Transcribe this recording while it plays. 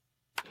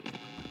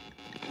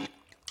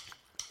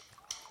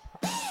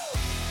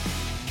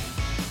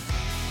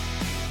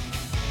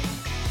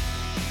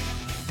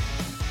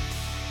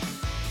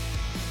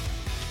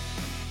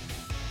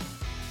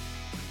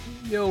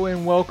Yo,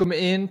 and welcome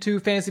into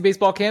Fantasy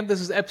Baseball Camp.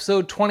 This is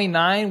episode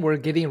 29. We're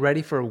getting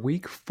ready for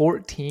week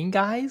 14,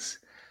 guys.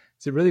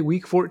 Is it really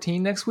week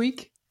 14 next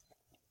week?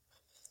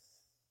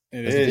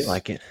 It Doesn't is feel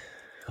like it.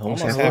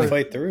 almost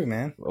halfway through,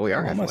 man. Well, we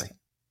are almost halfway.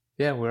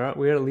 Yeah,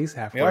 we're at least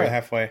halfway. We are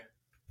halfway.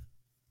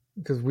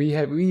 Because we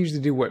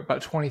usually do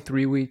about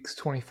 23 weeks,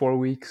 24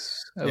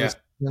 weeks of a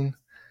season.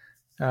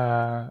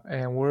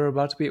 And we're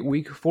about to be at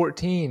week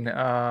 14.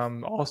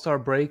 All-Star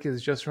break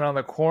is just around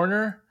the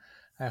corner.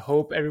 I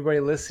hope everybody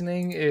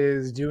listening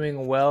is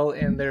doing well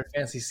in their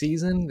fantasy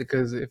season,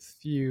 because if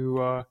you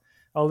are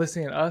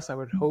listening to us, I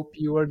would hope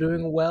you are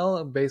doing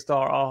well based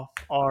off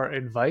our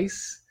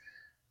advice.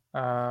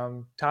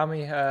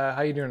 Tommy,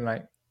 how you doing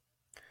tonight?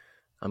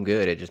 I'm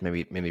good. It just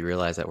made me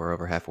realize that we're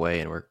over halfway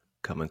and we're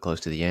coming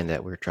close to the end,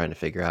 that we're trying to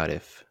figure out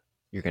if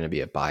you're going to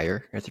be a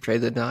buyer at the trade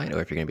deadline or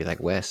if you're going to be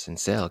like Wes and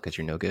sell because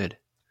you're no good.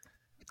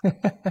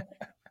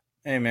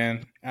 Hey,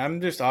 man, I'm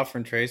just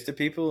offering trades to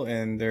people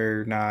and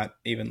they're not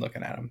even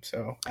looking at them.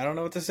 So I don't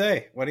know what to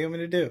say. What do you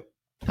want me to do?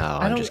 Oh,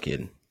 I'm just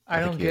kidding. I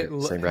don't think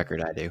get same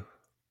record I do.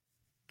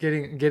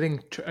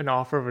 Getting an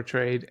offer of a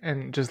trade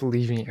and just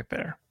leaving it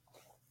there.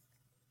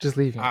 Just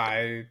leaving it.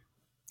 I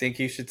think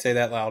you should say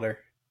that louder.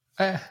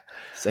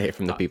 Say it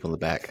from the people in the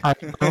back. I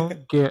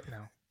don't get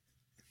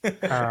no.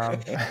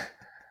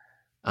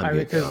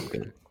 I'm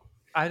good.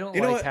 I don't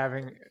like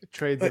having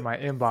trades in my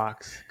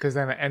inbox, because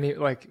then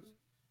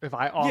if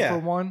I offer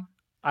one,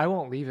 I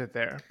won't leave it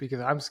there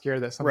because I'm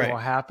scared that something will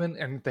happen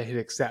and they hit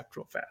accept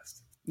real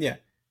fast. Yeah.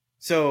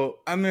 So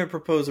I'm going to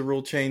propose a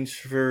rule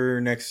change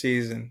for next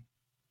season.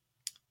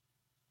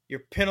 You're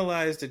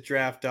penalized a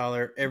draft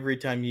dollar every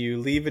time you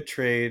leave a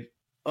trade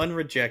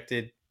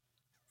unrejected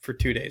for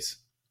 2 days.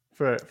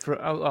 That's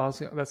kind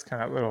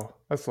of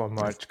that's a little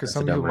much, because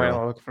some people might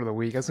look for the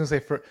week. I was going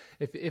to say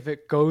if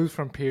it goes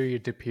from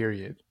period to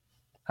period.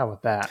 How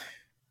about that?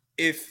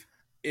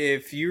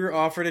 If you're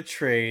offered a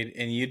trade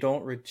and you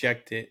don't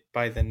reject it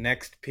by the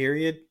next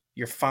period,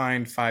 you're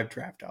fined $5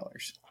 draft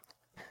dollars.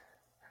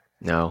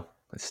 No,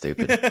 that's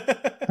stupid.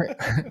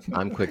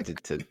 I'm quick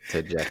to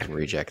eject and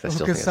reject. I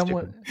still think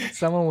that's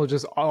someone will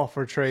just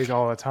offer trades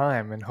all the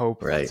time and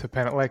hope to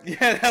penalize.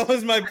 Yeah, that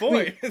was my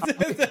point.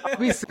 I'll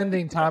be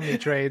sending Tommy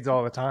trades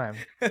all the time.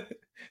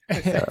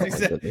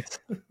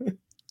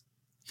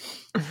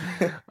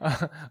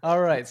 All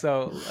right,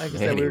 so like I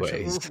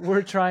said,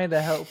 we're trying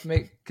to help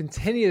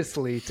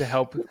continuously to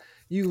help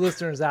you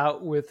listeners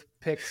out with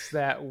picks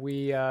that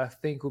we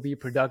think will be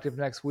productive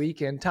next week.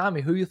 And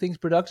Tommy, who do you think's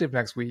productive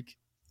next week?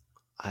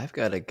 I've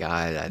got a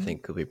guy that I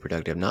think will be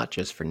productive, not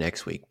just for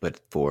next week, but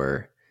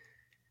for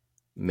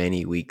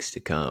many weeks to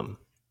come.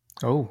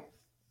 Oh,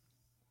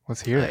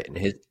 let's hear it.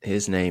 And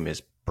his name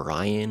is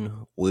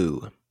Brian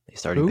Whoaaa. He's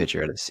starting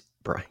pitcher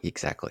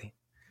exactly.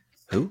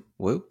 Who?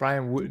 Woo?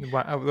 Brian Woo.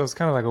 That was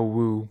kind of like a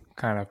woo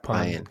kind of pun.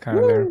 Brian. Kind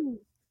of there.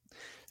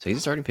 So he's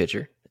a starting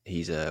pitcher.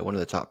 He's one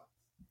of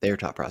their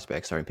top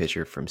prospects, starting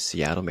pitcher from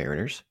Seattle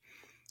Mariners.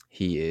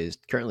 He is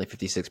currently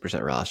 56%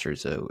 rostered,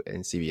 so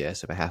in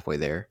CBS, about halfway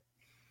there.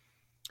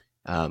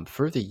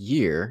 For the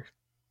year,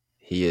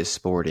 he is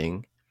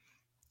sporting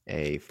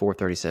a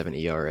 4.37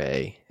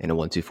 ERA and a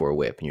 1.24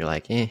 WHIP, and you're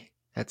like,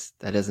 that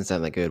doesn't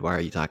sound that good. Why are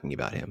you talking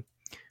about him?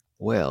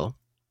 Well,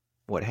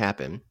 what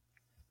happened?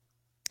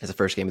 It's the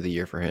first game of the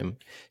year for him.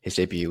 His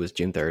debut was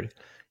June 3rd.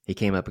 He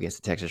came up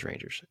against the Texas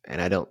Rangers.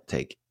 And I don't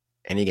take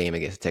any game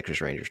against the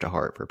Texas Rangers to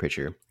heart for a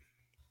pitcher.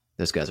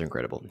 Those guys are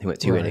incredible. He went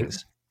 2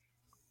 innings,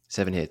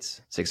 7 hits,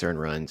 6 earned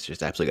runs,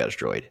 just absolutely got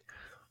destroyed.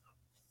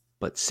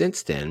 But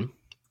since then,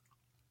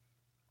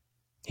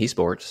 he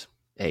sports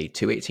a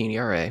 2.18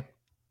 ERA,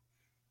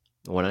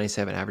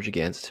 1.97 average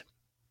against,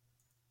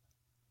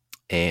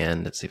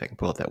 and let's see if I can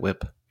pull up that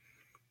whip,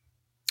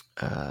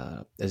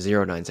 a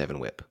 0.97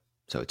 whip.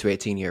 So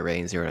 2.18 ERA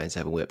and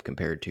 0.97 whip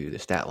compared to the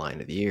stat line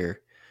of the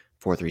year,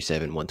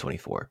 4.37,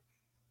 1.24.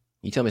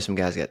 You tell me some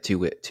guys got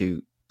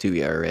 2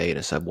 ERA and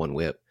a sub-1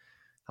 whip.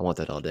 I want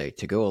that all day,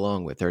 to go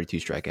along with 32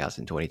 strikeouts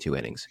in 22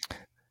 innings.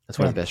 That's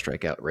one of the best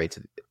strikeout rates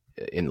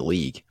in the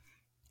league.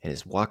 And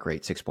his walk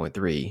rate,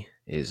 6.3,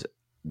 is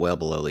well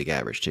below league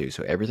average too.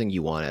 So everything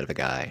you want out of a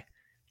guy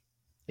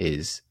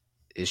is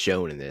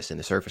shown in this, and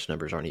the surface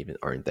numbers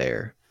aren't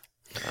there.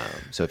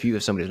 So if you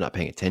have somebody who's not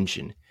paying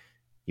attention,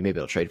 you may be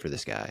able to trade for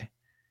this guy.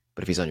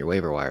 But if he's on your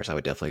waiver wires, I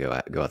would definitely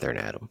go out there and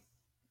add him.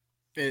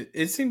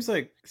 It seems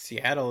like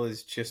Seattle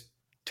is just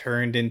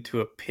turned into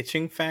a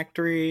pitching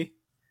factory.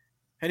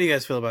 How do you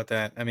guys feel about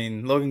that? I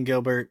mean, Logan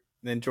Gilbert,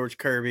 then George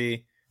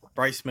Kirby,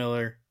 Bryce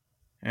Miller,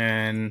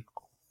 and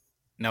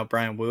now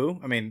Brian Woo.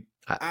 I mean,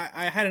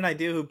 I had an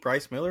idea who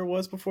Bryce Miller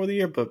was before the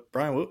year, but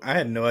Brian Woo, I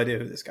had no idea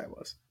who this guy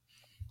was.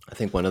 I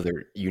think one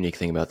other unique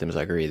thing about them is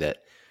I agree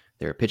that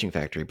they're a pitching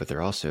factory, but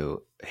they're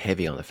also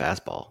heavy on the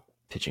fastball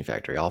pitching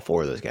factory. All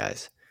 4 of those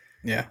guys.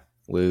 Yeah.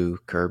 Woo,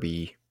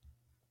 Kirby,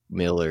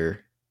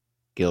 Miller,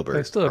 Gilbert.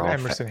 They still have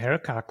Emerson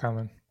Hancock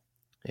coming.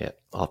 Yeah,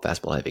 all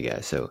fastball heavy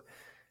guys. So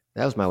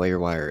that was my waiver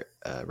wire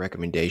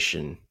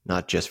recommendation,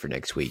 not just for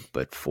next week,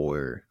 but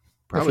for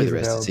probably the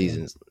rest of the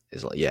season.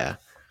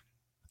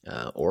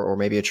 or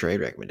maybe a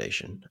trade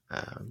recommendation.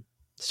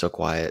 Still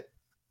quiet.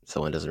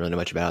 Someone doesn't really know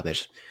much about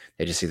it.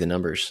 They just see the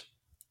numbers.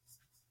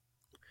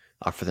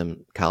 Offer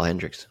them Kyle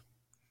Hendricks.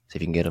 See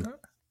if you can get him.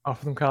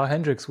 Offer them Kyle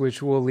Hendricks,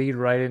 which will lead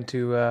right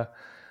into,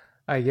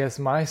 I guess,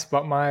 my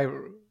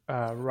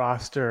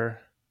roster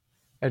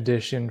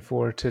addition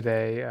for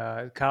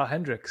today. Kyle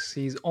Hendricks.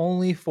 He's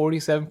only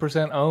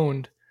 47%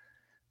 owned.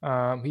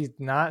 He's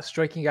not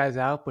striking guys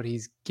out, but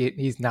he's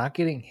not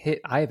getting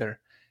hit either.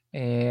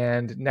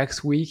 And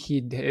next week he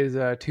is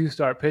a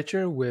 2-start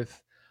pitcher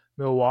with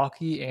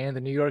Milwaukee and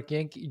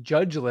the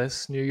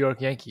judgeless New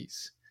York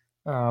Yankees.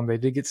 They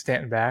did get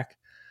Stanton back,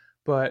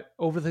 but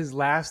over his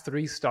last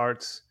 3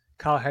 starts,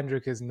 Kyle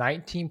Hendrick is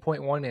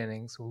 19.1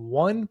 innings,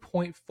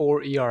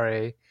 1.4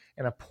 ERA,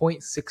 and a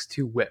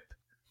 .62 WHIP.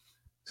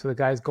 So the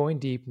guy's going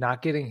deep,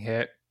 not getting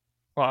hit.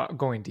 Well,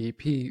 going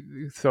deep, he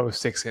throws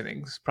 6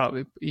 innings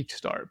probably each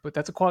start, but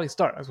that's a quality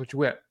start. That's what you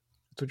want.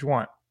 That's what you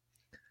want.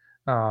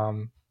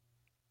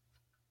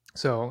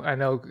 So I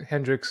know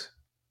Hendricks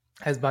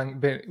has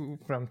been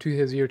from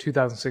his year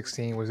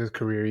 2016 was his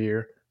career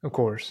year, of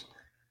course.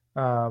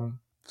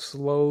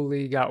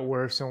 Slowly got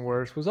worse and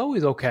worse. Was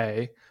always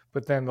okay,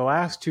 but then the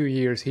last 2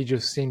 years he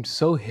just seemed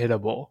so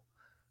hittable.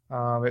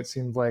 It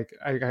seemed like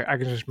I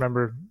can just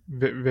remember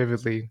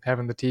vividly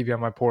having the TV on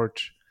my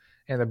porch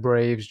and the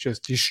Braves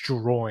just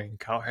destroying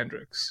Kyle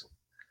Hendricks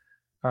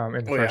in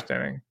the first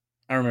inning.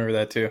 I remember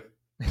that too.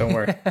 Don't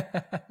worry.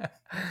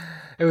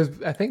 It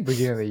was, I think,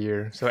 beginning of the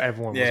year, so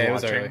everyone was watching. It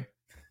was early.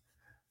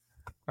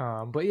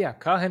 But yeah,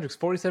 Kyle Hendricks,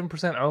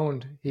 47%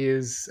 owned. He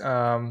is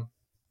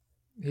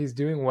he's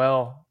doing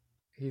well.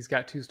 He's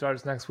got 2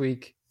 starts next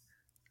week.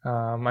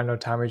 I know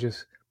Tommy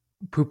just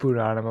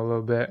poo-pooed on him a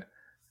little bit.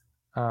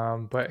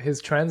 But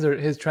his trends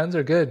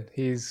are good.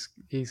 He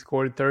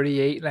scored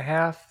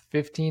 38.5,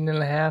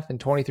 15.5, and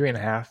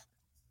 23.5.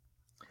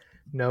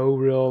 No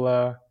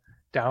real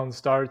down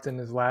starts in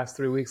his last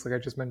 3 weeks, like I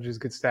just mentioned, his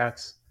good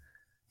stats.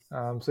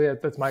 So yeah,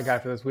 that's my guy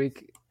for this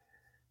week.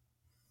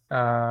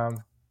 I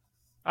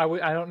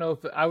don't know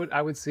if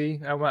I would see.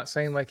 I'm not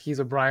saying like he's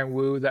a Brian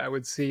Wu that I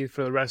would see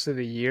for the rest of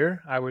the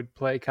year. I would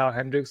play Kyle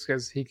Hendricks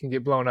because he can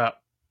get blown up.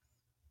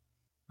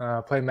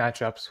 Play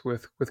matchups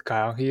with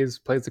Kyle. He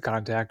plays the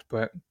contact,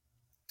 but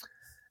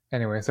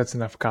anyways, that's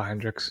enough for Kyle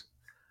Hendricks.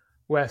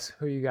 Wes,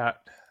 who you got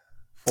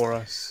for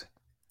us?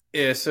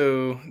 Yeah,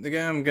 so the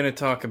guy I'm going to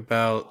talk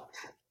about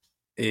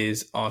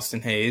is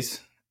Austin Hayes.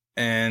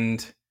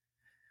 And,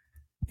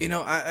 you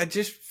know, I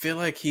just feel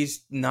like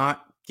he's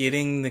not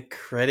getting the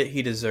credit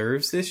he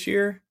deserves this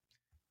year.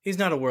 He's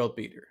not a world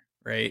beater,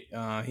 right?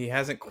 He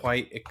hasn't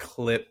quite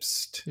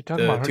eclipsed. You're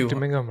talking about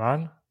Domingo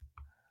Germán?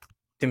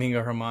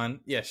 Domingo Germán.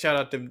 Yeah, shout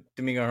out to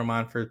Domingo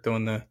Germán for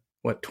throwing the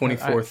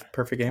 24th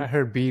perfect game. I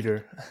heard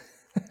beater.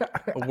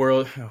 A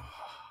world. Oh.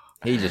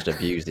 He just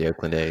abused the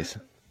Oakland A's.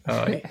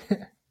 Oh,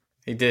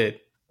 he did.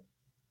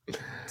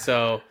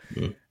 So,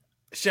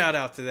 shout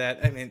out to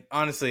that. I mean,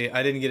 honestly,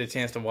 I didn't get a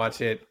chance to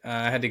watch it.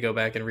 I had to go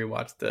back and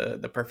rewatch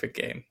the perfect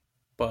game,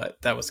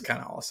 but that was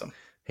kind of awesome.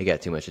 He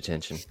got too much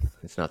attention.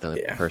 It's not the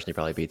only person he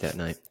probably beat that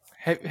night.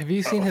 Have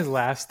you seen his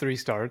last 3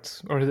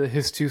 starts or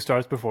his 2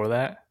 starts before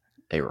that?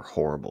 They were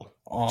horrible.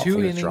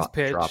 2 innings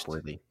pitched.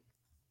 Drop-worthy.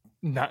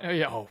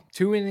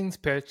 2 innings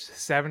pitched,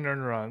 7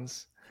 earned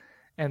runs.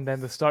 And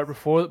then the start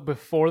before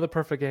the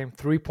perfect game,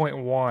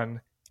 3.1,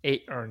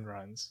 8 earned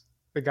runs.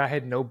 The guy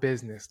had no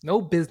business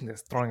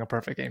throwing a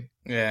perfect game.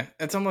 Yeah,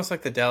 it's almost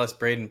like the Dallas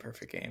Braden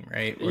perfect game,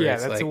 right? Where yeah,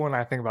 that's like, the one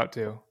I think about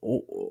too.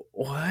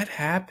 What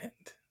happened?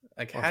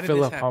 Like, how did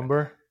Philip this happen?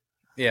 Humber?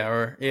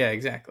 Yeah,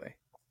 exactly.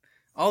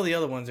 All the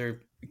other ones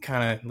are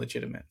kind of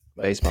legitimate.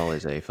 But baseball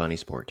is a funny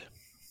sport.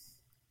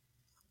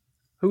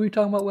 Who are you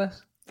talking about,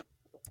 Wes?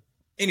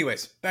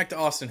 Anyways, back to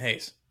Austin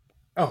Hayes.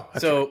 Oh,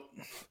 so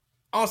right.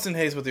 Austin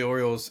Hayes with the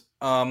Orioles.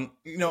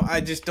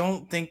 I just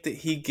don't think that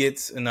he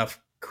gets enough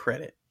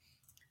credit.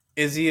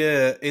 Is he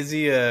a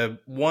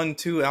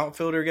 1-2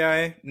 outfielder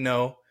guy?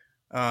 No.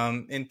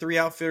 In 3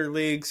 outfielder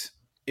leagues,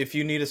 if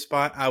you need a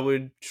spot, I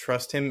would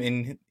trust him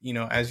in,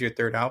 as your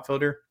 3rd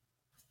outfielder.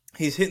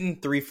 He's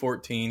hitting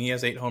 .314. He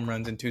has 8 home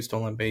runs and 2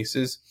 stolen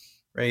bases,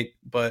 right?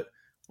 But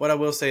what I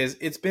will say is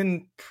it's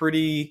been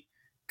pretty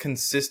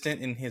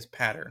consistent in his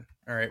pattern.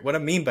 All right. What I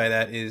mean by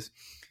that is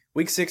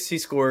week 6, he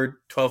scored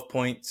 12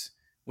 points.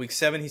 Week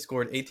 7, he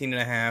scored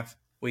 18.5.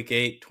 Week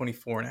 8,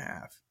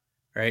 24.5.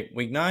 Right.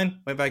 Week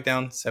 9, went back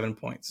down 7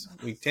 points.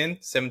 Week 10,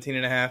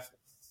 17.5.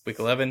 Week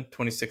 11,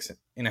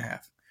 26.5.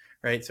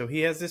 Right. So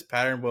he has this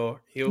pattern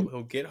where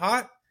he'll get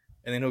hot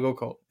and then he'll go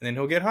cold. And then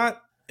he'll get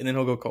hot and then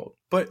he'll go cold.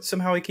 But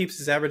somehow he keeps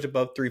his average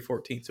above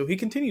 314. So he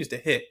continues to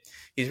hit.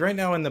 He's right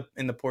now in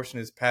the portion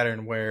of his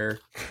pattern where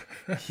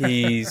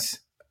he's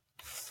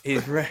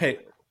right.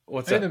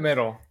 What's in up? the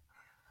middle.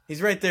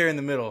 He's right there in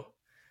the middle.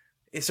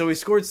 So he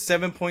scored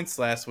 7 points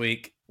last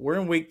week. We're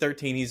in week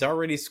 13. He's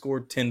already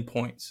scored 10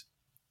 points.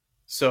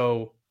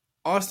 So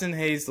Austin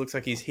Hayes looks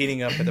like he's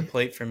heating up at the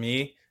plate for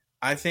me.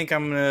 I think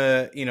I'm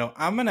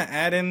gonna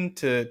add him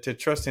to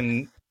trust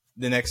in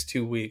the next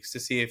 2 weeks to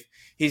see if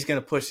he's going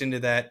to push into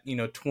that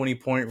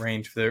 20-point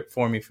range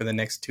for me for the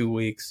next 2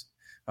 weeks.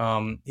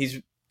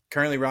 He's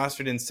currently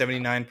rostered in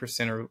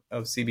 79%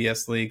 of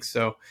CBS leagues,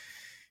 so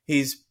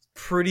he's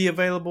pretty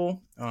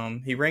available.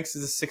 He ranks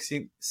as a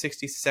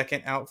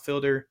 62nd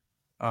outfielder.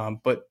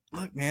 But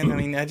look, man, I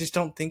mean, I just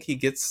don't think he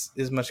gets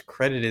as much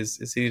credit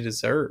as he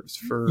deserves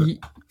for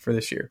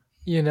this year.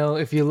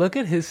 If you look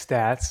at his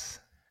stats,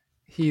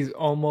 he's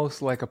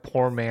almost like a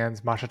poor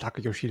man's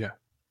Masataka Yoshida.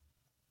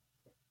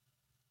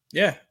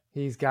 Yeah.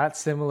 He's got the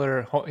same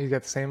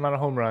amount of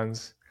home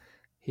runs.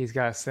 He's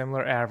got a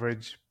similar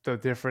average. The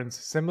difference,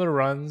 similar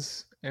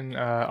runs and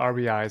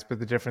RBIs, but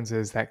the difference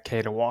is that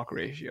K to walk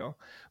ratio.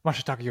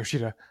 Masataka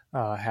Yoshida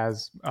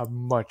has a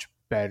much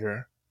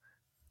better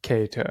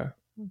K to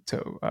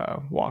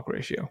walk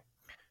ratio.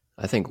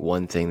 I think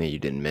one thing that you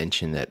didn't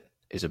mention that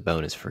is a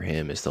bonus for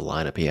him is the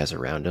lineup he has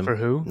around him. For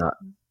who? Not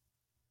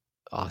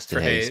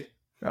Austin Hayes.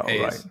 Oh,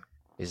 right.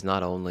 Is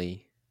not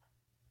only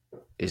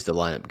is the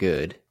lineup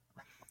good,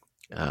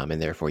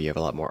 and therefore you have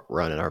a lot more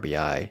run and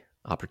RBI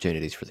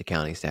opportunities for the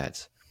counting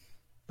stats,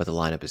 but the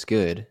lineup is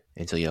good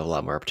until you have a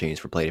lot more opportunities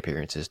for plate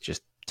appearances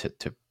just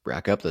to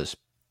rack up those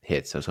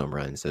hits, those home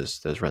runs,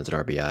 those runs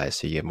and RBIs,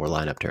 so you have more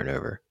lineup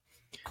turnover.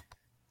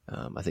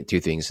 I think two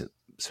things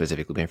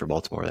specifically being for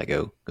Baltimore that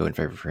go in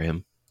favor for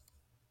him.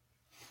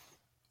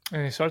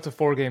 And he starts a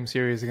 4-game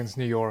series against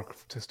New York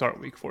to start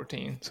Week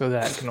 14, so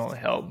that can only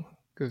help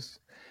because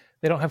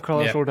they don't have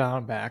Carlos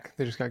Rodon back.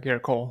 They just got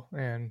Garrett Cole,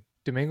 and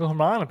Domingo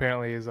Germán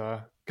apparently is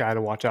a guy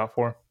to watch out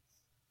for.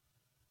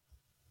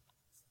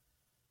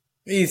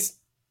 He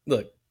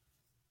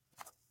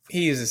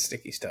uses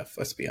sticky stuff.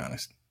 Let's be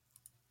honest.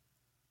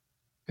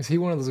 Is he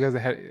one of those guys that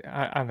had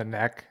on the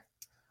neck?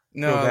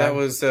 No, that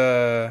was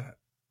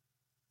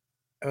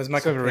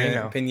Michael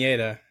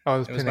Pineda.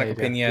 Oh, it was Michael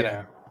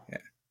Pineda.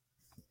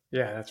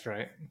 Yeah, that's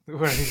right.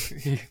 Where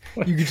you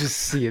could just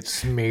see it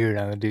smeared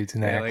on the dude's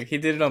neck. Yeah, like he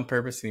did it on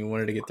purpose and he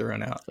wanted to get the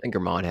run out. I think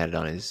Germán had it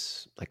on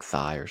his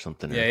thigh or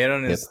something. Yeah, he had it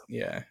on his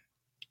Yeah.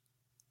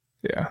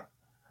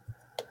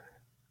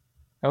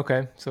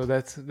 Okay, so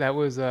that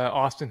was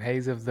Austin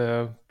Hayes of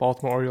the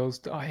Baltimore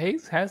Orioles.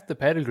 Hayes has the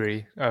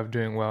pedigree of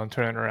doing well and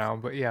turning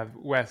around, but yeah,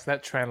 Wes,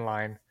 that trend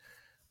line,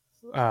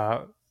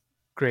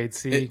 grade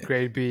C,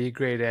 grade B,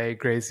 grade A,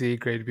 grade C,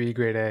 grade B,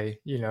 grade A,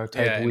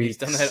 type weeks. He's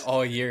done that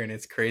all year, and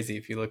it's crazy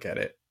if you look at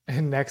it.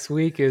 And next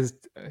week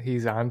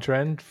he's on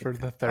trend for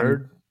the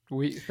third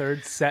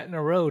set in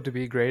a row to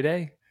be grade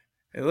A.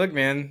 Hey, look,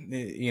 man,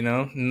 if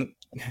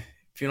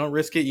you don't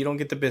risk it, you don't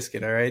get the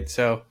biscuit. All right,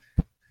 so.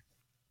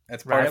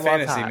 That's part of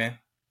fantasy, man.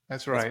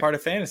 That's right. That's part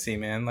of fantasy,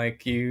 man.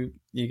 Like you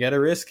got to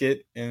risk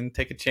it and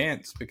take a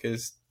chance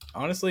because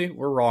honestly,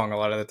 we're wrong a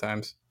lot of the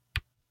times.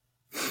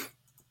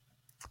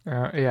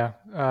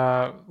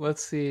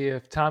 Let's see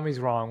if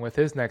Tommy's wrong with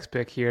his next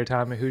pick here.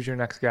 Tommy, who's your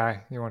next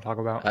guy you want to talk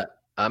about?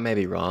 I may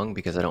be wrong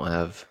because I don't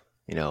have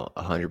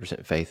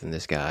 100% faith in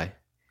this guy,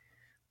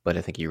 but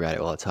I think you read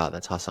it while it's hot.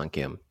 That's Ha-Seong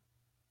Kim.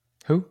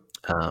 Who?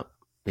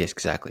 Yes,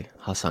 exactly.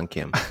 Ha-Seong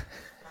Kim.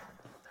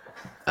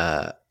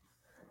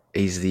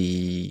 He's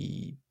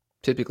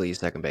typically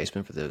second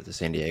baseman for the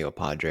San Diego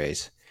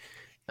Padres.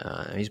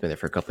 He's been there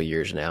for a couple of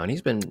years now, and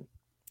he's been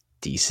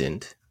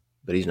decent,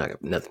 but he's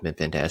nothing been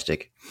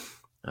fantastic.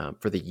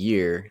 For the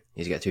year,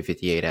 he's got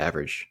 258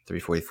 average,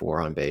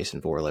 344 on base,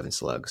 and 411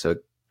 slug. So,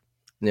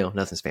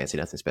 nothing's fancy,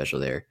 nothing special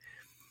there.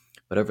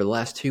 But over the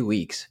last 2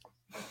 weeks,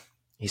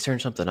 he's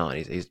turned something on.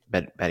 He's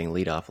batting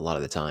leadoff a lot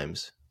of the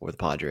times for the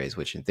Padres,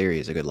 which in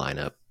theory is a good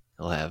lineup.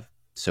 He'll have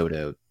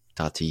Soto,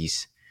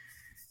 Tatis,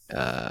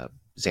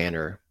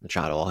 Xander,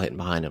 Machado all hitting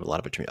behind him, a lot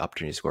of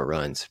opportunity to score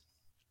runs.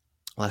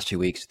 Last 2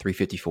 weeks,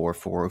 354,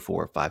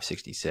 404,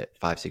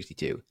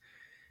 562.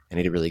 And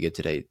he did really good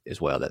today as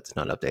well. That's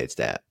not an updated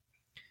stat.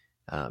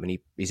 And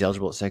he's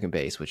eligible at second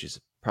base, which is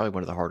probably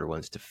one of the harder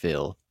ones to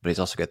fill. But he's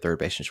also got third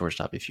base and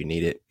shortstop if you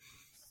need it.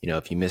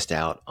 If you missed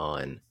out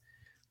on,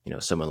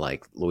 someone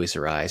like Luis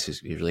Arias,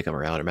 who's really come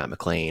around, or Matt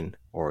McClain,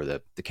 or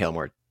the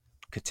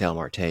Ketel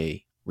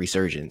Marte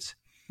resurgence,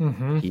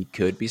 he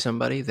could be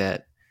somebody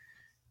that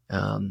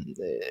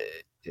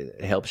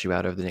it helps you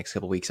out over the next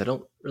couple of weeks. I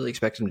don't really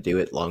expect him to do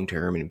it long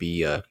term and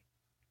be a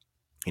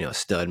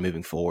stud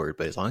moving forward,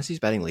 but as long as he's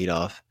batting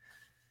leadoff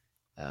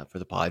for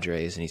the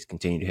Padres and he's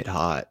continued to hit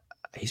hot,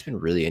 he's been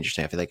really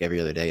interesting. I feel like every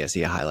other day I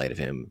see a highlight of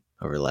him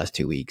over the last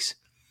 2 weeks.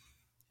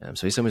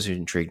 So he's someone who's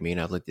intrigued me, and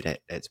I've looked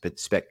at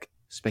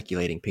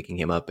speculating picking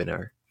him up in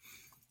our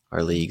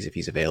leagues if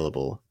he's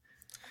available.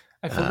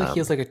 I feel like he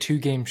has like a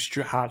 2-game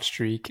hot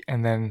streak,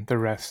 and then the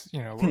rest,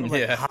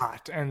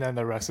 hot, and then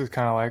the rest is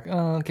kind of like,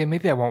 oh, okay,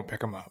 maybe I won't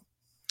pick him up.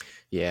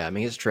 Yeah, I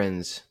mean, his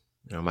trends,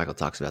 Michael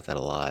talks about that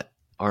a lot,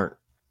 aren't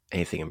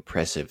anything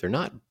impressive. They're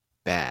not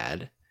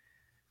bad,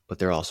 but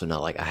they're also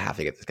not like, I have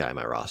to get this guy on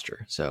my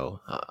roster.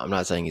 So I'm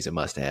not saying he's a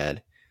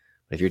must-add,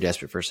 but if you're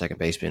desperate for a second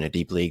baseman in a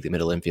deep league, the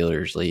middle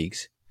infielders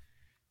leagues,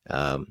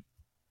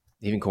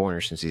 even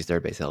corners, since he's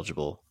third base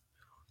eligible,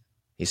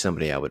 he's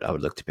somebody I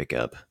would look to pick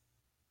up.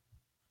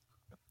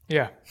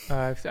 Yeah,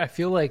 I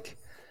feel like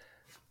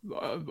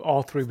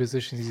all three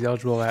positions he's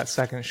eligible at,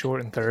 second,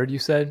 short, and third. You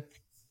said.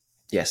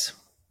 Yes.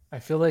 I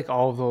feel like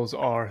all of those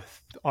are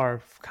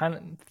kind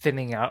of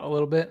thinning out a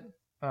little bit.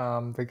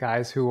 The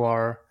guys who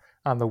are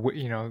on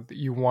the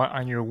you want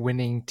on your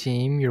winning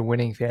team, your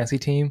winning fantasy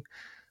team,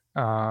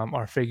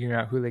 are figuring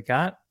out who they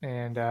got,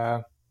 and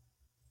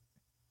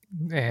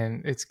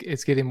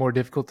it's getting more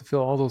difficult to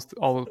fill all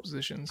those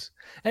positions.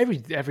 Every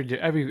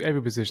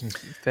position's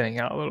thinning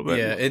out a little bit.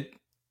 Yeah,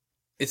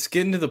 it's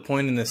getting to the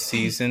point in the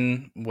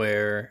season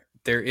where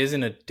there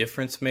isn't a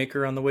difference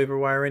maker on the waiver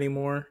wire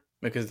anymore,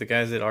 because the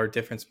guys that are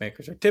difference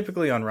makers are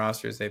typically on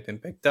rosters. They've been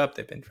picked up,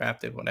 they've been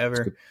drafted,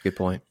 whatever. Good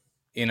point.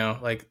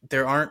 Like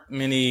there aren't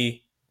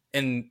many,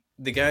 and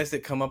the guys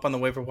that come up on the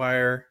waiver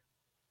wire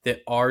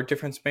that are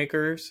difference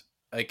makers,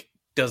 like,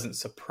 doesn't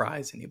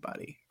surprise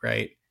anybody,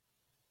 right?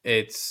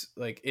 It's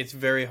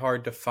very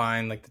hard to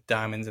find like the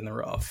diamonds in the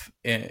rough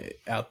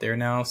out there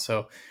now.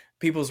 So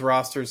people's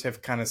rosters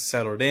have kind of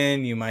settled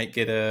in. You might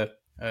get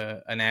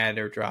an add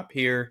or drop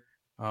here,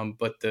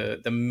 but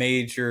the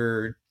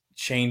major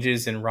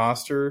changes in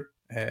roster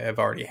have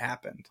already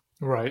happened.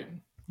 Right.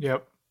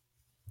 Yep.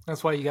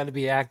 That's why you got to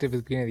be active at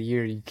the beginning of the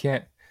year.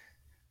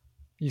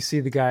 You see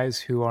the guys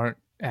who aren't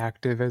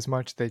active as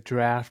much, they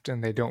draft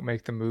and they don't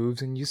make the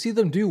moves, and you see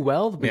them do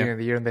well at the beginning of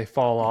the year and they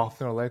fall off.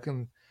 They're like,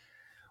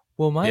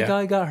 well, my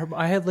guy got hurt.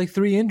 I had like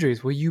 3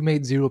 injuries. Well, you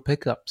made 0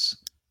 pickups.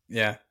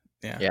 Yeah.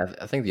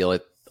 I think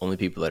the only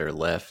people that are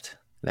left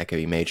that could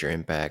be major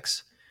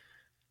impacts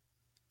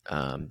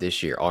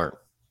this year aren't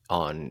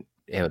on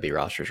MLB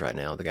rosters right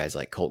now. The guys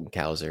like Colton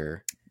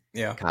Cowser,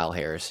 Kyle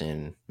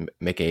Harrison,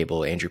 Mick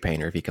Abel, Andrew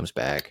Painter if he comes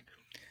back.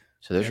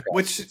 So there's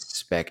which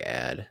spec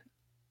ad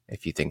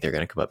if you think they're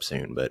going to come up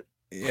soon. But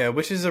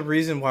which is a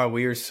reason why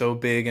we are so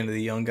big into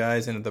the young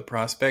guys and the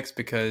prospects,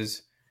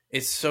 because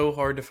it's so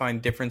hard to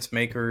find difference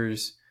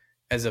makers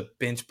as a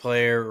bench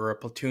player or a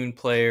platoon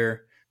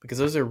player, because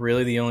those are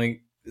really the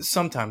only,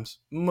 sometimes,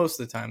 most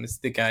of the time, it's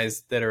the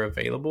guys that are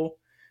available.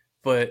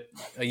 But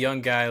a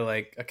young guy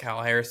like a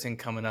Kyle Harrison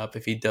coming up,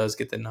 if he does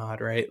get the nod,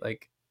 right?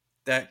 Like,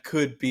 that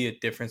could be a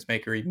difference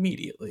maker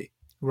immediately.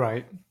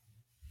 Right.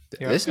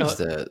 This is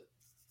the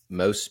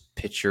most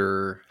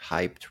pitcher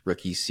hyped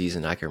rookie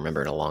season I can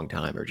remember in a long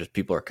time, or just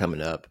people are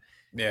coming up.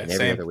 Yeah, and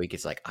every other week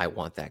it's like, I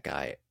want that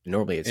guy.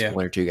 Normally it's 1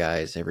 or 2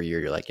 guys. Every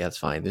year you're like, yeah, that's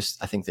fine.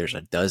 I think there's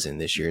a dozen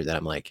this year that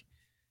I'm like,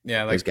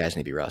 those guys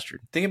need to be rostered.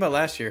 Think about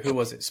last year. Who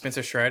was it?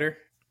 Spencer Strider?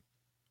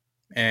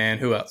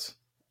 And who else?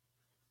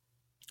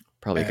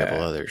 Probably a couple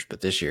others, but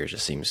this year it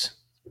just seems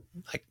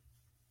like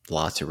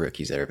lots of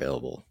rookies that are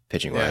available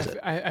pitching wise.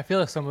 I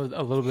feel like a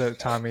little bit of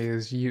Tommy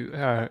is you've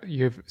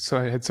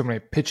had so many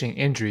pitching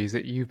injuries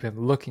that you've been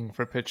looking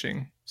for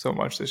pitching so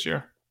much this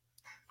year.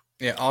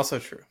 Yeah, also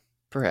true.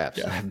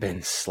 Perhaps I've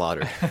been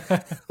slaughtered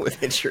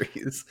with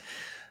injuries,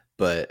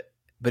 but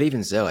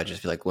even so, I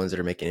just feel like ones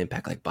that are making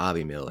impact, like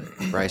Bobby Miller,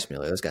 Bryce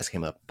Miller, those guys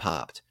came up,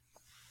 popped.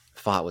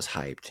 Fott was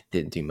hyped,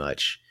 didn't do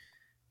much.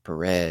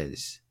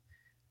 Perez,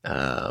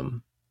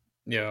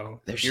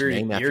 there's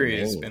Yuri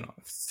has been on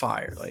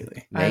fire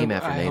lately. Name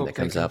after name that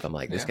comes up, I'm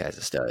like, this guy's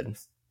a stud.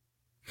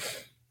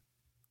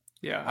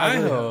 Yeah, I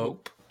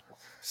hope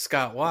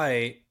Scott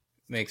White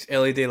makes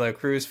Ellie De La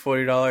Cruz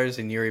 $40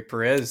 and Yuri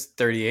Perez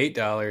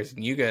 $38,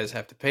 and you guys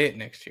have to pay it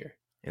next year.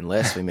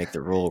 Unless we make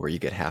the rule where you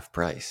get half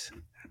price.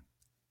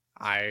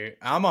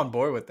 I'm on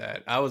board with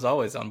that. I was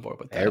always on board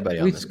with that. Everybody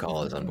on this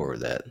call is on board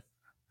with that.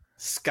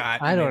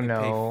 Scott, I don't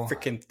know. Pay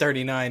freaking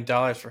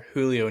 $39 for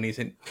Julio, and he's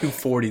in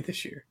 $240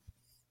 this year.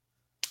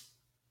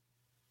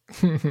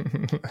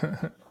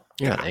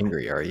 You're not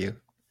angry, are you?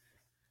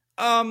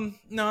 No, I'm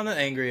not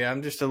angry.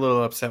 I'm just a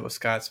little upset with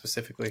Scott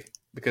specifically,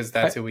 because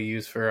that's who we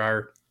use for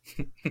our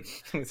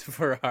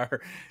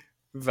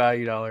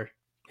value dollar.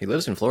 He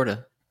lives in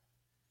Florida.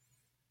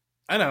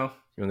 I know.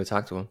 You want to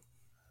talk to him?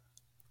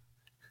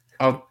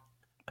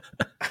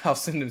 I'll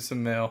send him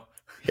some mail.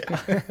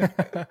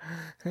 Yeah.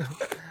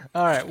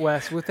 All right,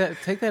 Wes, with that,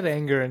 take that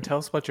anger and tell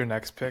us about your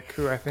next pick,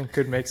 who I think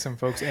could make some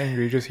folks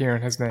angry just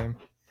hearing his name.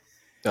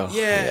 Oh,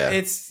 yeah.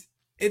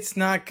 It's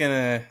not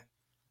gonna.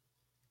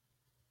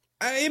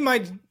 It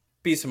might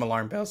be some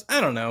alarm bells.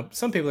 I don't know.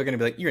 Some people are gonna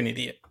be like, "You're an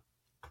idiot."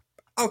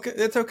 Okay,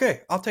 that's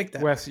okay. I'll take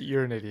that. Wes,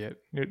 you're an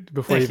idiot.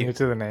 Before you even get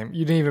to the name,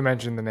 you didn't even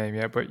mention the name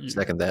yet, but you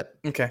second that.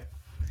 Okay,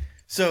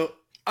 so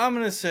I'm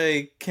gonna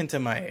say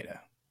Kenta Maeda.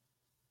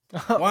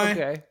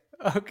 Why?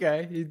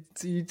 Okay.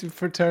 You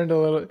turned a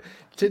little,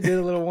 did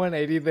a little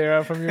 180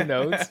 there from your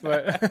notes,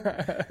 but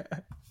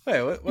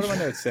wait, what do my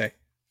notes say?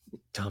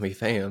 Tommy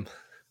Pham.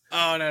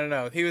 Oh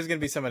no! He was gonna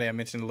be somebody I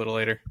mentioned a little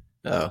later.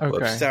 Oh, okay.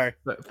 Whoops. Sorry.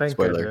 Thank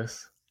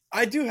goodness.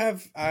 I do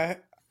have I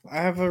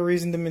have a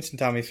reason to mention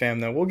Tommy Pham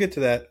though. We'll get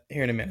to that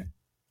here in a minute.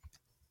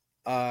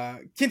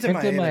 Kenta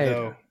Maeda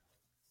though.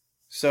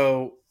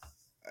 So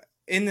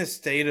in the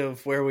state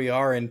of where we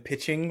are in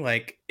pitching,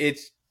 like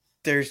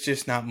there's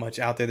just not much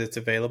out there that's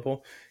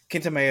available.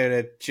 Kenta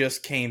Maeda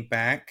just came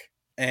back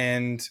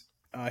and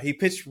he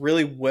pitched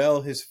really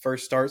well. His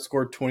first start,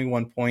 scored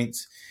 21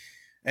 points.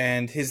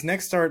 And his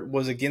next start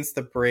was against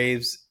the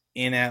Braves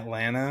in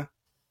Atlanta.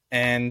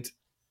 And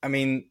I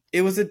mean,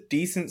 it was a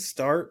decent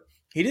start.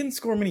 He didn't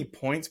score many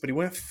points, but he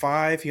went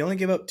 5. He only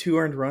gave up 2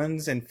 earned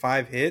runs and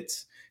 5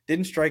 hits.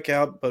 Didn't strike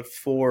out but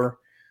 4.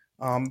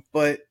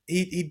 But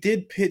he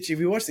did pitch. If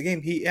you watch the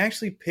game, he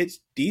actually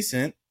pitched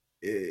decent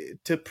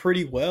to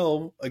pretty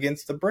well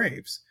against the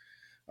Braves.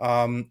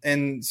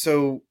 And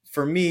so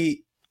for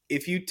me,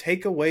 if you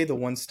take away the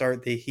one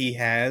start that he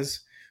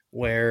has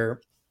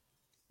where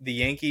the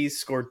Yankees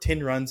scored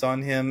 10 runs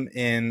on him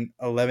in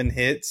 11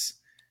 hits,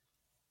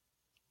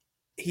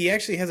 he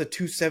actually has a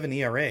 2.7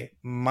 ERA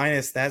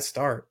minus that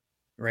start,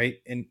 right?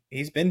 And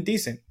he's been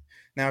decent.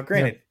 Now,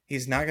 granted,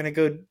 he's not going to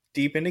go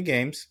deep into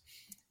games.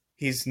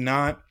 He's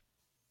not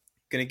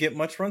going to get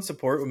much run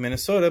support with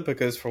Minnesota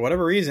because for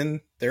whatever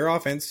reason, their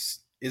offense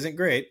isn't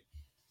great.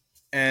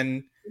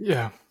 And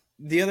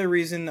the other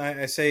reason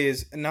I say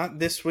is not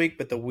this week,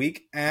 but the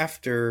week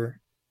after,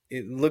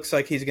 it looks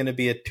like he's going to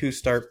be a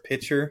 2-start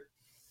pitcher.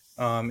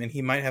 And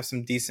he might have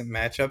some decent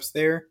matchups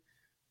there.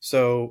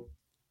 So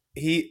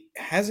he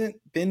hasn't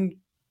been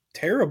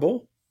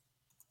terrible.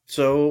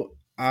 So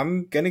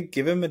I'm going to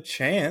give him a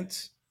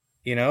chance,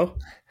 you know?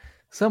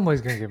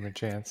 Somebody's going to give him a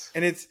chance.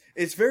 And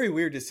it's very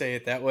weird to say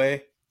it that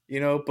way, you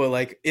know, but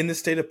like in the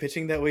state of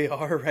pitching that we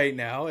are right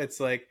now, it's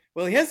like,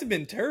 well, he hasn't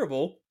been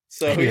terrible.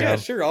 So yeah,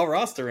 sure, I'll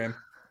roster him,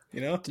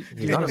 you know?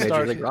 He's not a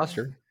major league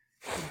roster.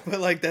 But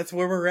like that's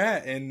where we're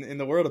at in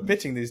the world of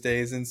pitching these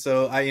days. And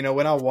so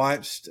when I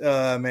watched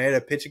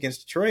Maeda pitch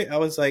against Detroit, I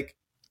was like,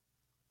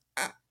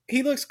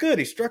 he looks good.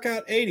 He struck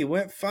out 8. He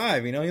went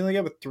 5. You know, he only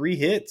got 3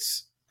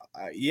 hits.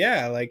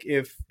 Like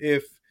if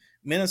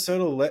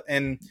Minnesota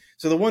and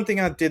so the one thing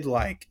I did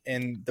like,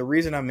 and the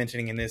reason I'm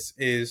mentioning in this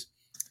is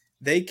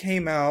they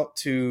came out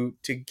to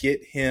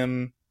get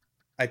him.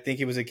 I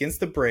think it was against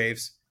the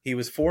Braves. He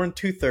was 4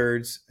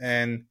 2/3,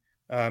 and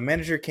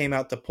manager came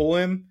out to pull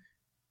him,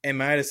 and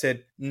Maeda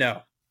said,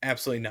 "No,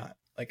 absolutely not.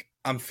 Like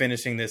I'm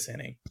finishing this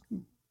inning,"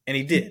 and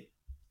he did.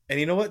 And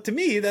you know what? To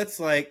me, that's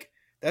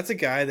a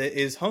guy that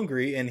is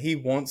hungry and he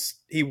wants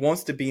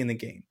to be in the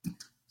game.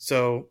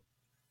 So,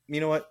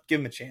 you know what? Give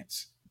him a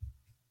chance.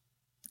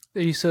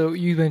 So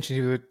you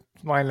mentioned he would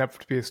line up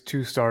to be his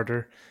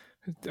 2-starter.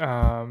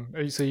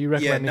 So you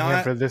recommending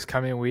him for this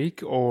coming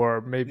week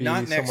or maybe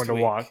someone to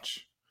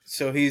watch?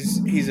 So he's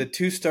a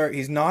 2-start.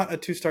 He's not a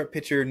 2-start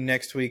pitcher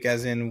next week,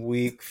 as in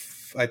week.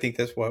 I think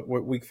that's what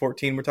week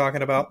 14 we're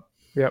talking about.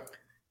 Yep.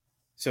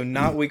 So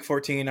not week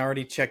 14. I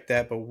already checked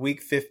that, but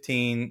week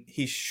 15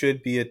 he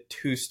should be a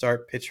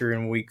 2-start pitcher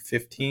in week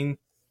 15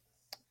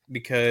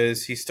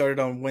 because he started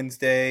on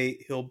Wednesday.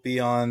 He'll be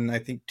on I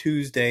think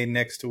Tuesday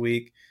next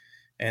week,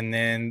 and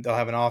then they'll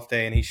have an off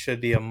day, and he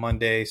should be a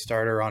Monday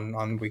starter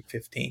on week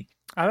 15.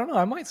 I don't know.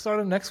 I might start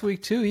him next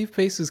week too. He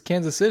faces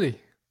Kansas City.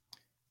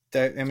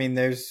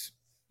 There's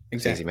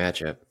exactly easy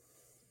matchup.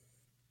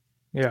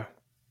 Yeah,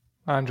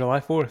 on July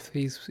 4th,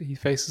 he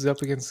faces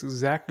up against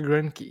Zach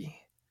Greinke.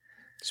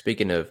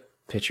 Speaking of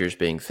pitchers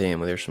being thin,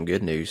 well, there's some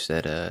good news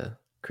that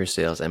Chris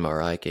Sale's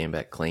MRI came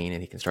back clean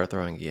and he can start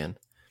throwing again.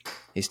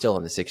 He's still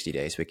on the 60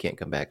 days, so he can't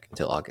come back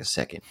until August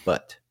 2nd.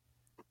 But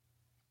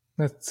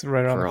that's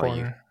right around the corner. For all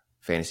you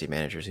fantasy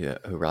managers who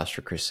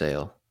roster Chris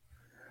Sale,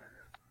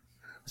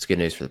 it's good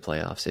news for the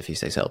playoffs if he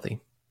stays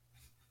healthy.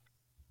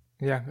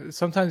 Yeah,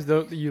 sometimes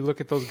you look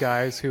at those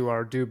guys who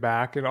are due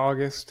back in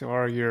August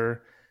or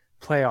your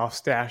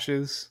playoff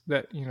stashes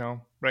that, you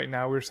know, right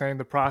now we're saying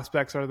the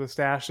prospects are the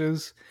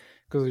stashes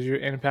because of your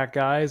impact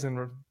guys,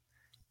 and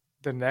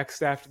the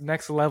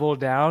next level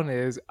down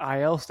is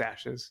IL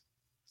stashes.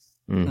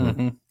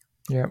 Mm-hmm.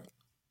 Yep.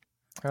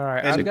 All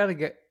right, I've got to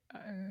get.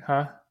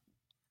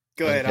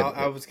 Go ahead.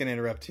 I was going to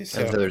interrupt you.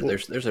 So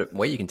there's a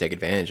way you can take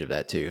advantage of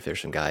that too. If there's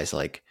some guys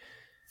like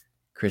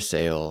Chris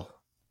Sale,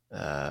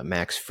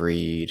 Max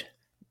Fried,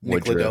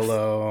 Woodruff,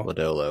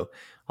 Lodolo,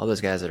 all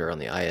those guys that are on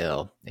the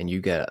IL, and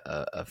you got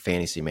a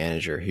fantasy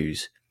manager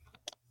who's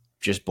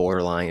just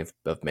borderline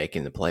of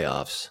making the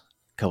playoffs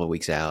a couple of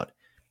weeks out.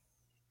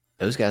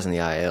 Those guys in the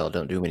IL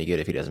don't do him any good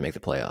if he doesn't make the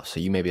playoffs. So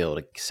you may be able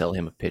to sell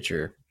him a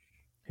pitcher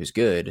who's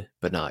good,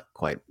 but not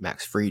quite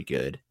Max Fried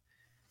good.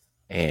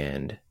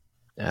 And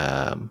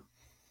because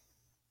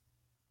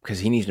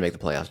he needs to make the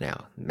playoffs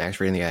now. Max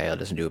Fried in the IL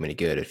doesn't do him any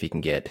good if he can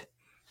get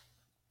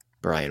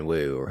Brian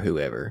Wu or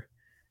whoever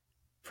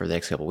for the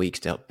next couple of weeks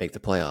to help make the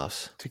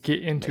playoffs. To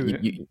get into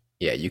it.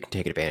 You can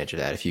take advantage of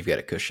that if you've got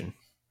a cushion.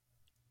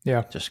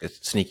 Yeah.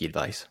 Just sneaky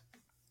advice.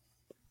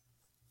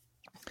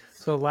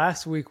 So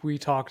last week we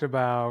talked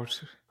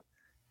about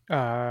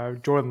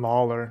Jordan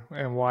Lawler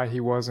and why he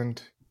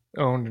wasn't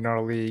owned in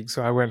our league.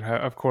 So I went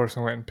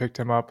and picked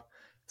him up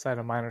inside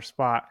a minor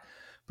spot.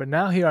 But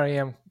now here I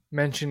am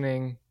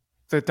mentioning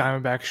the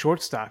Diamondback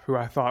shortstop, who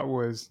I thought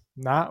was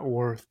not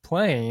worth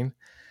playing.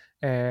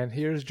 And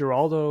here's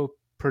Geraldo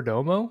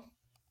Perdomo.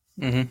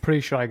 Mm-hmm.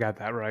 Pretty sure I got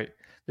that right.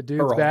 The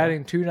dude's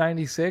batting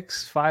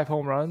 .296, 5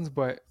 home runs,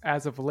 but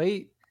as of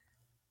late,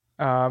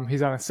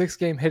 he's on a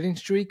 6-game hitting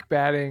streak,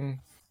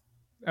 batting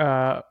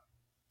over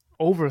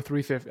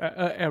 350.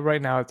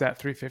 Right now, it's at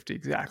 350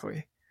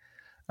 exactly.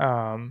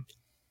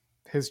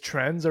 his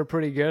trends are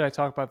pretty good. I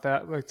talk about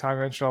that, like Tom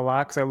mentioned, a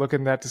lot because I look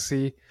at that to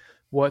see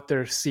what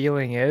their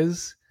ceiling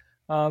is.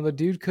 The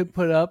dude could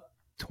put up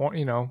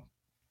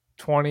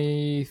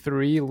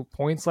 23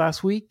 points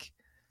last week,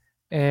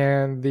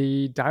 and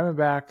the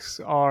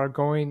Diamondbacks are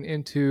going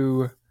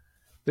into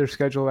their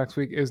schedule next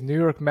week is New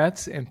York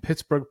Mets and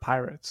Pittsburgh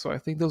Pirates. So I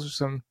think those are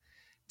some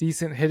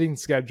decent hitting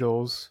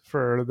schedules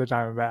for the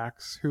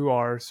Diamondbacks, who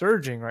are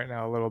surging right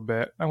now a little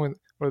bit. I mean,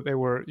 where they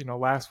were,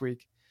 last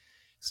week,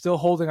 still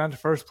holding on to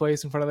first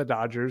place in front of the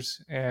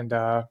Dodgers, and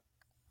I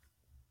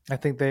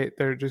think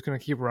they're just going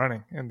to keep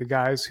running. And the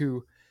guys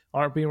who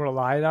aren't being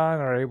relied on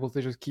are able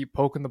to just keep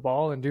poking the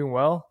ball and doing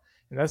well.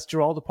 And that's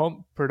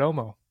Geraldo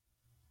Perdomo.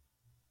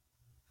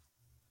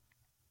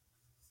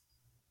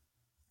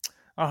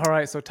 All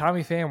right, so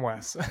Tommy Pham,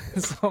 Wes.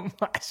 so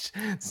much.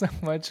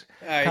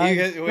 You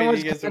guys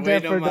are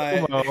waiting on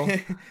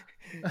my.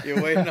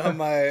 You're waiting on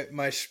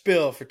my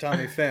spiel for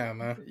Tommy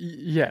Pham, huh?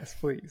 Yes,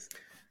 please.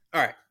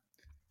 All right.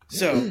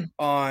 So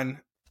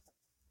on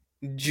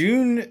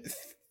June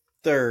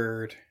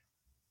 3rd,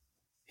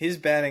 his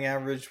batting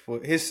average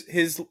was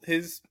his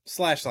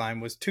slash line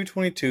was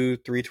 222,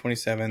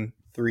 327,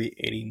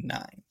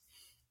 389.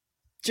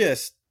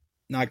 Just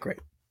not great.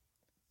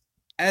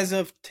 As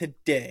of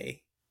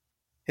today,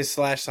 his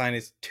slash line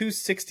is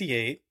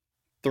 268,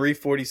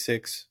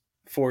 346,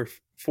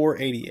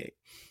 488.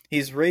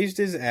 He's raised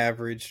his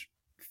average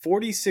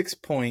 46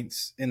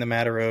 points in the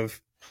matter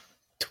of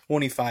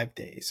 25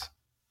 days.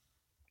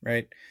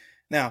 Right?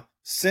 Now,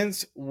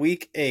 since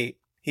week 8,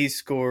 he's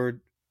scored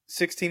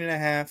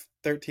 16.5,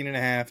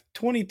 13.5,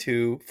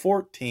 22,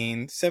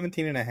 14,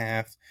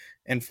 17.5,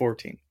 and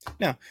 14.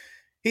 Now,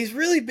 he's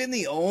really been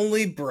the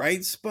only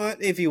bright spot,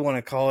 if you want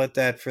to call it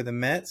that, for the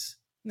Mets.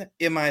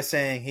 Am I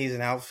saying he's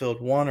an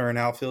outfield 1 or an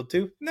outfield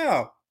 2?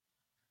 No.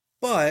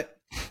 But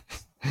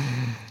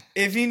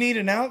if you need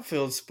an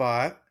outfield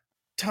spot,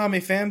 Tommy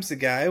Pham's the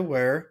guy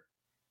where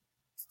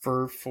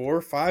for 4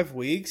 or 5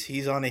 weeks,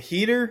 he's on a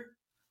heater.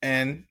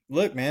 And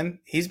look, man,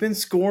 he's been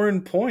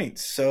scoring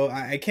points, so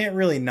I can't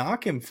really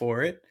knock him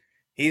for it.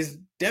 He's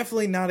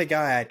definitely not a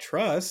guy I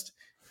trust.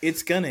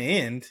 It's going to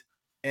end,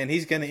 and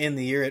he's going to end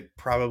the year at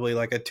probably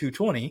like a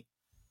 220,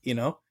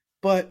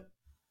 But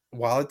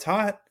while it's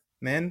hot,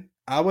 man,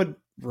 I would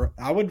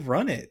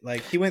run it.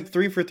 Like, he went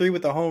 3 for 3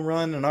 with a home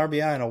run, an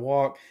RBI, and a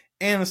walk,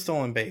 and a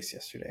stolen base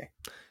yesterday.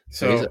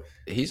 So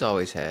he's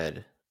always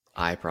had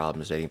eye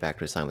problems dating back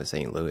to his time with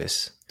St.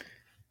 Louis.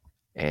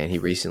 And he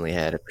recently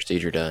had a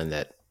procedure done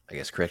that I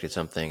guess corrected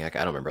something. I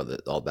don't remember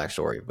all the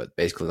backstory, but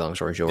basically, long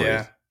story short, he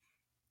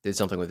did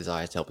something with his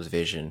eyes to help his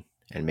vision,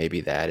 and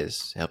maybe that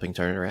is helping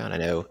turn it around. I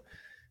know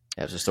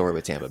that was a story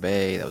with Tampa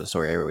Bay. That was a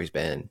story everywhere's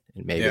been,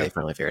 and maybe they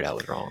finally figured out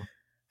what's wrong.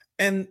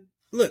 And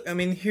look, I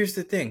mean, here's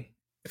the thing.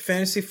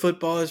 Fantasy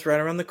football is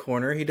right around the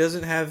corner. He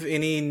doesn't have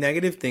any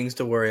negative things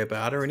to worry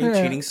about or any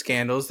cheating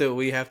scandals that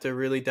we have to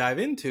really dive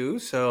into.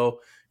 So,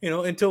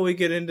 until we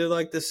get into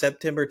like the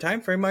September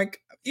timeframe,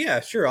 like,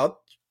 yeah, sure,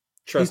 I'll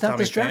trust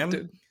Tommy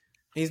Pham.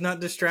 He's not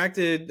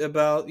distracted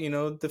about,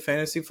 the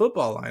fantasy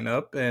football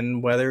lineup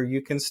and whether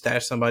you can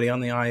stash somebody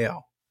on the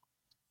IL.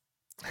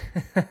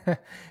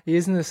 He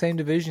is in the same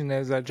division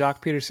as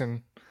Jock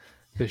Peterson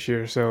this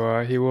year,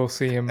 so he will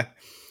see him.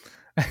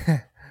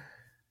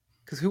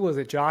 Because who was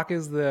it? Jock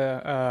is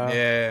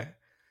the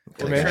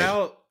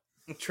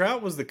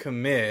Trout was the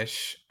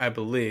commish, I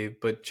believe,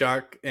 but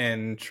Jock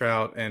and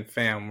Trout and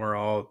Pham were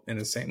all in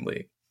the same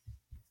league.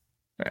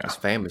 Yeah. His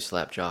family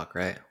slapped Jock,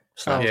 right?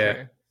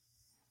 Yeah.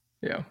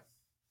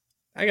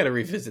 I got to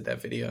revisit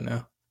that video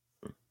now.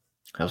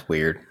 That was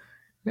weird.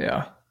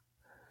 Yeah.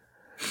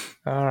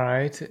 All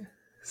right.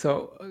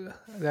 So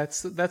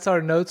that's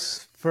our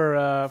notes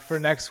for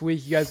next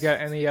week. You guys got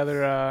any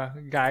other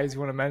guys you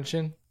want to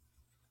mention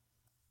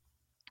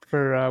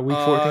for week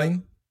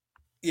 14?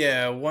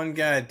 Yeah, one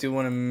guy I do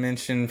want to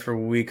mention for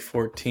week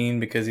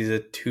 14 because he's a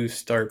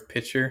 2-start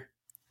pitcher.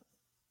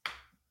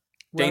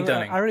 Dane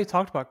Dunning. I already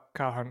talked about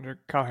Kyle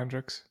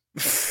Hendricks.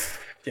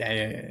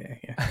 Yeah.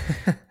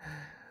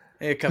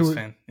 Hey, Cubs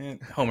fan.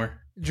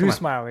 Homer. Drew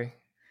Smiley.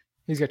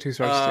 He's got 2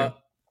 starts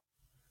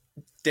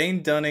too.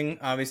 Dane Dunning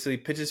obviously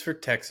pitches for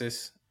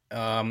Texas.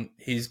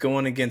 He's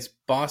going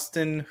against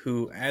Boston,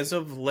 who as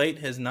of late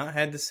has not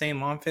had the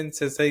same offense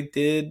as they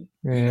did,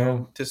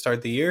 to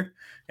start the year.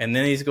 And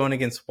then he's going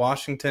against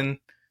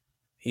Washington.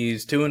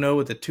 He's 2-0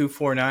 with a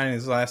 2.49 in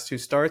his last 2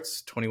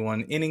 starts,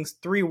 21 innings,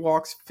 3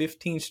 walks,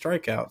 15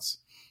 strikeouts.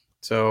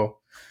 So,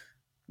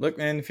 look,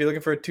 man, if you're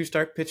looking for a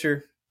 2-start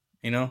pitcher,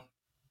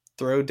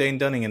 throw Dane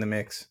Dunning in the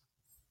mix.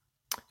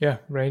 Yeah,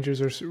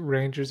 Rangers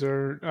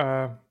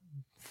are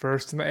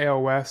first in the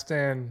AL West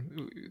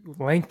and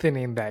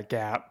lengthening that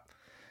gap.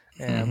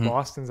 And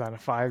Boston's on a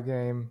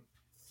 5-game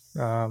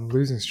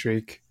losing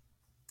streak.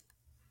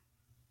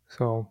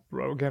 So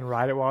again,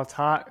 ride it while it's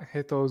hot.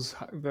 Hit those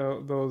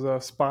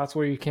spots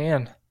where you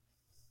can.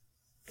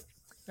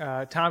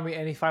 Tommy,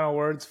 any final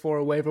words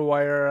for waiver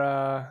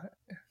wire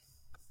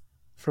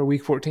for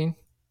week 14?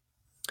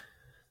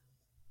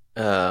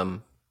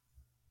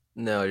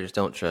 No, just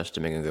don't trust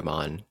Domingo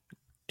Guzman.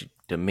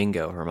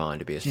 Domingo Herman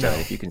to be a stud.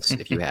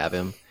 If you have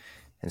him,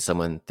 and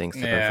someone thinks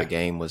the perfect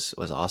game was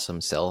awesome,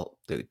 sell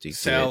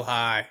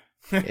high.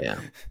 Yeah.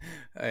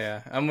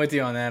 Yeah, I'm with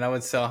you on that. I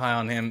would sell high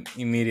on him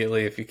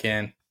immediately if you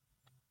can.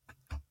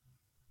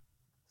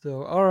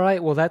 So, all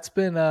right. Well, that's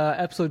been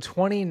episode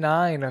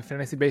 29 of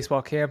Fantasy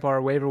Baseball Camp,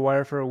 our waiver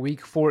wire for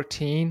week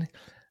 14.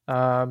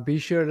 Be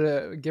sure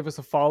to give us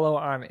a follow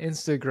on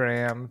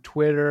Instagram,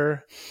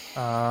 Twitter.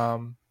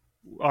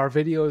 Our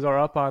videos are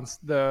up on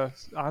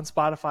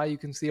Spotify. You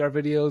can see our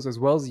videos as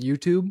well as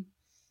YouTube.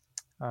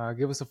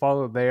 Give us a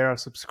follow there.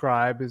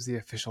 Subscribe is the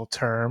official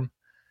term.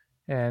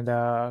 And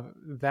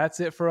that's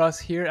it for us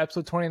here,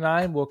 episode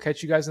 29. We'll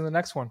catch you guys in the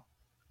next one.